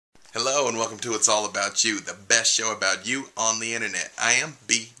Hello and welcome to It's All About You, the best show about you on the internet. I am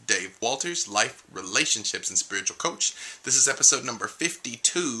B. Dave Walters, life, relationships, and spiritual coach. This is episode number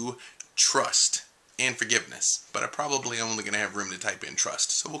 52, Trust and Forgiveness. But I'm probably only going to have room to type in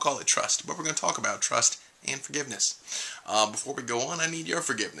trust, so we'll call it trust. But we're going to talk about trust and forgiveness. Before we go on, I need your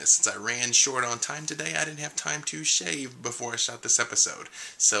forgiveness. Since I ran short on time today, I didn't have time to shave before I shot this episode.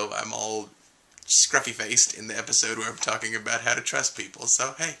 So I'm all scruffy faced in the episode where I'm talking about how to trust people.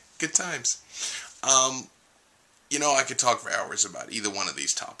 So hey, good times. I could talk for hours about either one of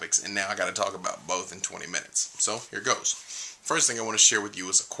these topics, and now I got to talk about both in 20 minutes. So here goes. First thing I want to share with you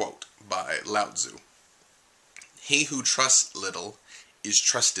is a quote by Lao Tzu. He who trusts little is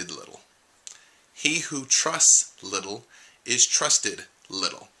trusted little. He who trusts little is trusted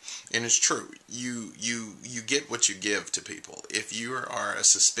little. And it's true. You get what you give to people. If you are a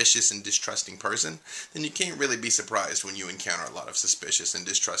suspicious and distrusting person, then you can't really be surprised when you encounter a lot of suspicious and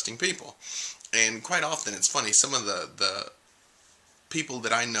distrusting people. And quite often, it's funny, some of the people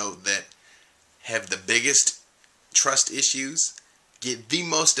that I know that have the biggest trust issues get the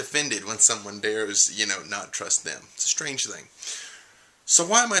most offended when someone dares, not trust them. It's a strange thing. So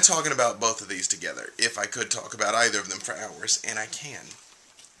why am I talking about both of these together? If I could talk about either of them for hours, and I can.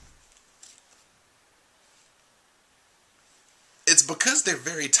 It's because they're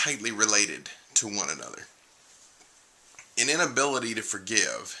very tightly related to one another. An inability to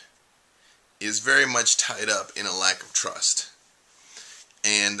forgive is very much tied up in a lack of trust.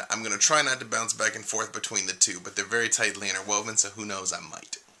 And I'm going to try not to bounce back and forth between the two, but they're very tightly interwoven, so who knows, I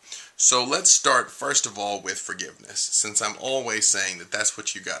might. So let's start first of all with forgiveness, since I'm always saying that that's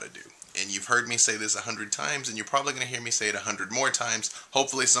what you got to do. And you've heard me say this 100 times, and you're probably going to hear me say it 100 more times.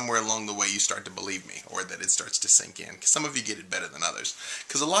 Hopefully somewhere along the way you start to believe me, or that it starts to sink in. Because some of you get it better than others.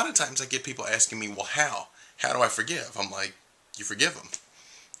 Because a lot of times I get people asking me, well, how? How do I forgive? I'm like, you forgive them.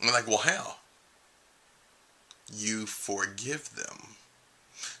 And they're like, well, how? You forgive them.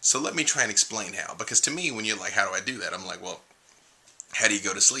 So let me try and explain how. Because to me, when you're like, how do I do that? I'm like, well, how do you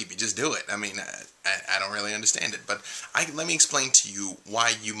go to sleep? You just do it. I mean, I don't really understand it. But let me explain to you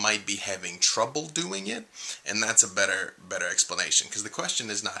why you might be having trouble doing it. And that's a better explanation. Because the question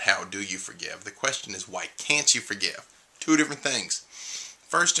is not how do you forgive. The question is why can't you forgive? Two different things.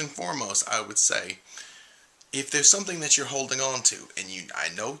 First and foremost, I would say, if there's something that you're holding on to, and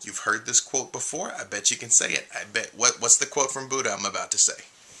I know you've heard this quote before, I bet you can say it. I bet, what's the quote from Buddha I'm about to say?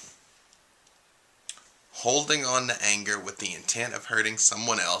 Holding on to anger with the intent of hurting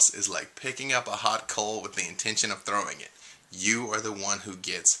someone else is like picking up a hot coal with the intention of throwing it. You are the one who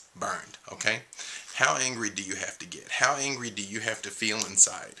gets burned, okay? How angry do you have to get? How angry do you have to feel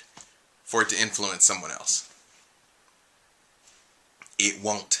inside for it to influence someone else? It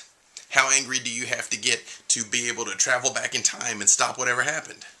won't. How angry do you have to get to be able to travel back in time and stop whatever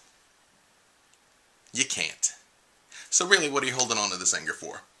happened? You can't. So really, what are you holding on to this anger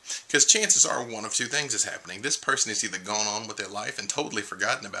for? Because chances are one of two things is happening. This person is either gone on with their life and totally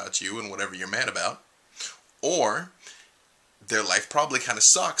forgotten about you and whatever you're mad about, or their life probably kind of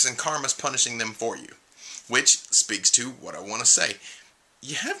sucks and karma's punishing them for you. Which speaks to what I want to say.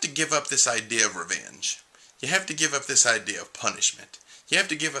 You have to give up this idea of revenge. You have to give up this idea of punishment. You have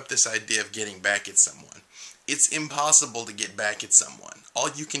to give up this idea of getting back at someone. It's impossible to get back at someone.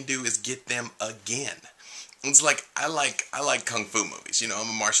 All you can do is get them again. It's like, I like kung fu movies. I'm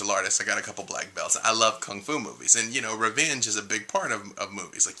a martial artist. I got a couple black belts. I love kung fu movies. And, revenge is a big part of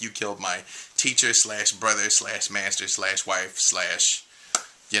movies. Like, you killed my teacher / brother / master / wife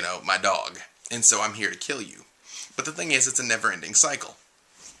 / my dog. And so I'm here to kill you. But the thing is, it's a never-ending cycle.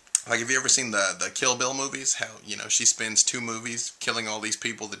 Like, have you ever seen the Kill Bill movies? How, she spends 2 movies killing all these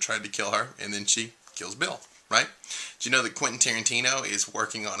people that tried to kill her, and then she kills Bill, right? Do you know that Quentin Tarantino is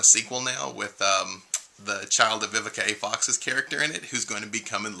working on a sequel now with the child of Vivica A. Fox's character in it, who's going to be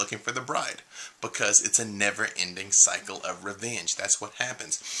coming looking for the bride? Because it's a never-ending cycle of revenge. That's what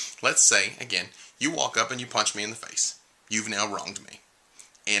happens. Let's say, again, you walk up and you punch me in the face. You've now wronged me.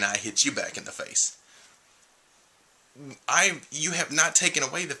 And I hit you back in the face. You have not taken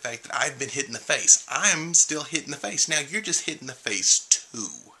away the fact that I've been hit in the face. I'm still hit in the face. Now you're just hit in the face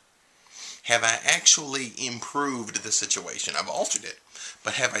too. Have I actually improved the situation? I've altered it.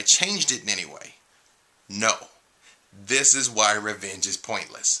 But have I changed it in any way? No. This is why revenge is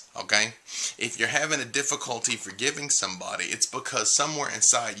pointless, okay? If you're having a difficulty forgiving somebody, it's because somewhere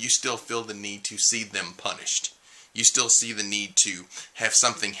inside you still feel the need to see them punished. You still see the need to have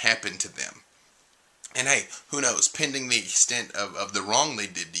something happen to them. And hey, who knows, pending the extent of the wrong they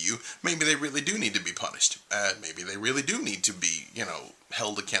did to you, maybe they really do need to be punished. Maybe they really do need to be,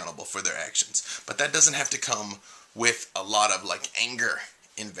 held accountable for their actions. But that doesn't have to come with a lot of, anger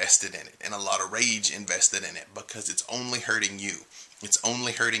invested in it and a lot of rage invested in it because it's only hurting you. It's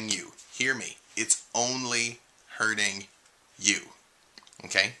only hurting you. Hear me. It's only hurting you.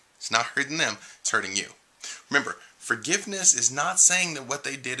 Okay? It's not hurting them. It's hurting you. Remember, forgiveness is not saying that what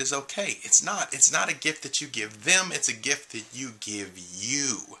they did is okay. It's not. It's not a gift that you give them. It's a gift that you give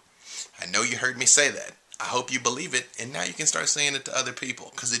you. I know you heard me say that. I hope you believe it, and now you can start saying it to other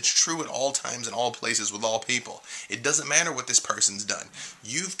people, because it's true at all times and all places with all people. It doesn't matter what this person's done.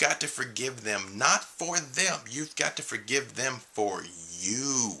 You've got to forgive them, not for them. You've got to forgive them for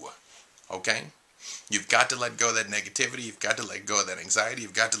you. Okay? You've got to let go of that negativity. You've got to let go of that anxiety.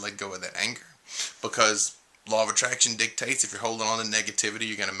 You've got to let go of that anger, because law of attraction dictates if you're holding on to negativity,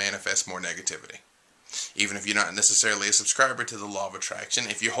 you're going to manifest more negativity. Even if you're not necessarily a subscriber to the law of attraction,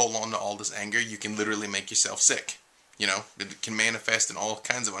 if you hold on to all this anger, you can literally make yourself sick. You know, it can manifest in all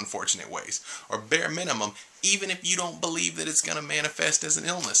kinds of unfortunate ways. Or bare minimum, even if you don't believe that it's going to manifest as an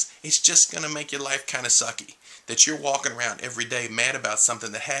illness, it's just going to make your life kind of sucky. That you're walking around every day mad about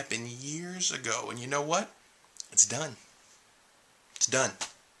something that happened years ago. And you know what? It's done. It's done.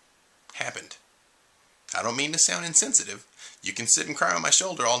 Happened. I don't mean to sound insensitive. You can sit and cry on my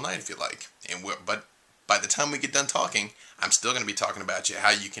shoulder all night if you like. But by the time we get done talking, I'm still going to be talking about how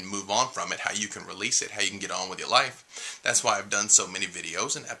you can move on from it, how you can release it, how you can get on with your life. That's why I've done so many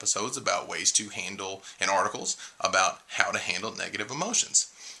videos and episodes about ways to handle, and articles about how to handle negative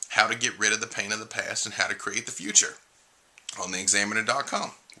emotions, how to get rid of the pain of the past, and how to create the future on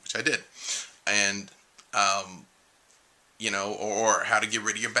theexaminer.com, which I did. And, you know, or how to get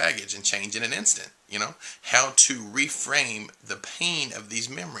rid of your baggage and change in an instant, you know, how to reframe the pain of these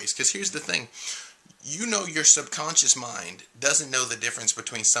memories. Because here's the thing. You know, your subconscious mind doesn't know the difference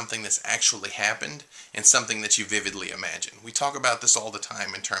between something that's actually happened and something that you vividly imagine. We talk about this all the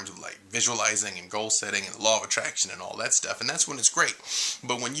time in terms of like visualizing and goal setting and the law of attraction and all that stuff, and that's when it's great.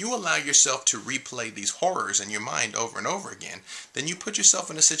 But when you allow yourself to replay these horrors in your mind over and over again, then you put yourself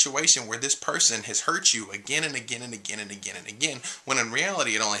in a situation where this person has hurt you again and again and again and again and again, when in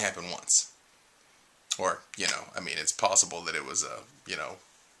reality it only happened once. Or, you know, I mean, it's possible that it was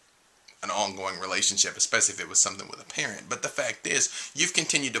an ongoing relationship, especially if it was something with a parent. But the fact is, you've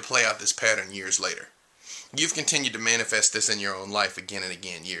continued to play out this pattern years later. You've continued to manifest this in your own life again and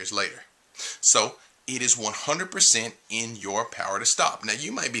again years later. So it is 100% in your power to stop. Now,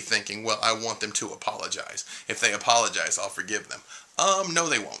 you might be thinking, well, I want them to apologize. If they apologize, I'll forgive them. No,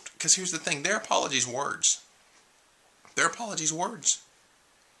 they won't. Because here's the thing. Their apologies words. Their apologies words.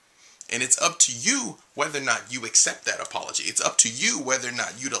 And it's up to you whether or not you accept that apology. It's up to you whether or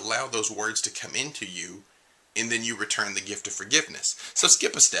not you'd allow those words to come into you, and then you return the gift of forgiveness. So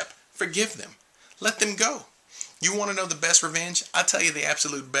skip a step. Forgive them. Let them go. You want to know the best revenge? I'll tell you the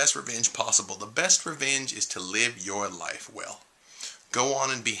absolute best revenge possible. The best revenge is to live your life well. Go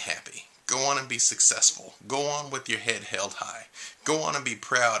on and be happy. Go on and be successful. Go on with your head held high. Go on and be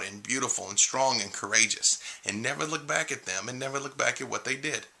proud and beautiful and strong and courageous. And never look back at them and never look back at what they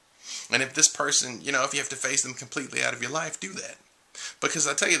did. And if this person, you know, if you have to face them completely out of your life, do that. Because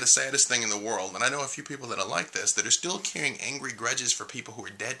I tell you the saddest thing in the world, and I know a few people that are like this, that are still carrying angry grudges for people who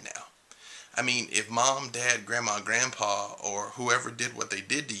are dead now. I mean, if mom, dad, grandma, grandpa, or whoever did what they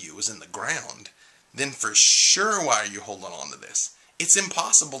did to you is in the ground, then for sure why are you holding on to this? It's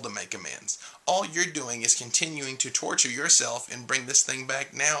impossible to make amends. All you're doing is continuing to torture yourself and bring this thing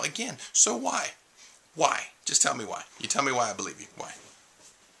back now again. So why? Why? Just tell me why. You tell me why I believe you. Why?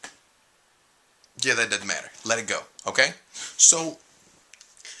 Yeah, that doesn't matter. Let it go. Okay? So,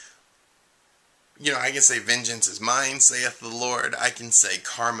 you know, I can say vengeance is mine, saith the Lord. I can say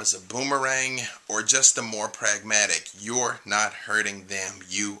karma's a boomerang, or just a more pragmatic. You're not hurting them.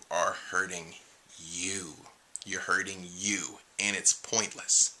 You are hurting you. You're hurting you. And it's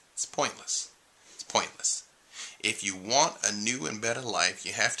pointless. It's pointless. It's pointless. If you want a new and better life,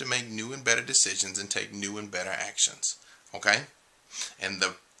 you have to make new and better decisions and take new and better actions. Okay? And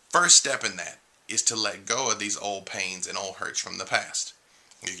the first step in that is to let go of these old pains and old hurts from the past.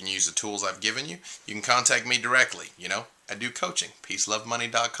 You can use the tools I've given you. You can contact me directly. You know, I do coaching,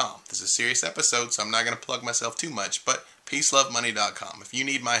 peacelovemoney.com. This is a serious episode, so I'm not going to plug myself too much, but peacelovemoney.com. If you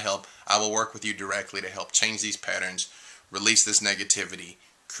need my help, I will work with you directly to help change these patterns, release this negativity,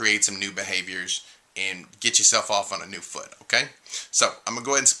 create some new behaviors, and get yourself off on a new foot, okay? So, I'm going to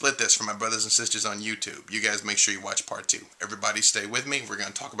go ahead and split this for my brothers and sisters on YouTube. You guys make sure you watch part 2. Everybody stay with me. We're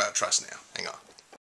going to talk about trust now. Hang on.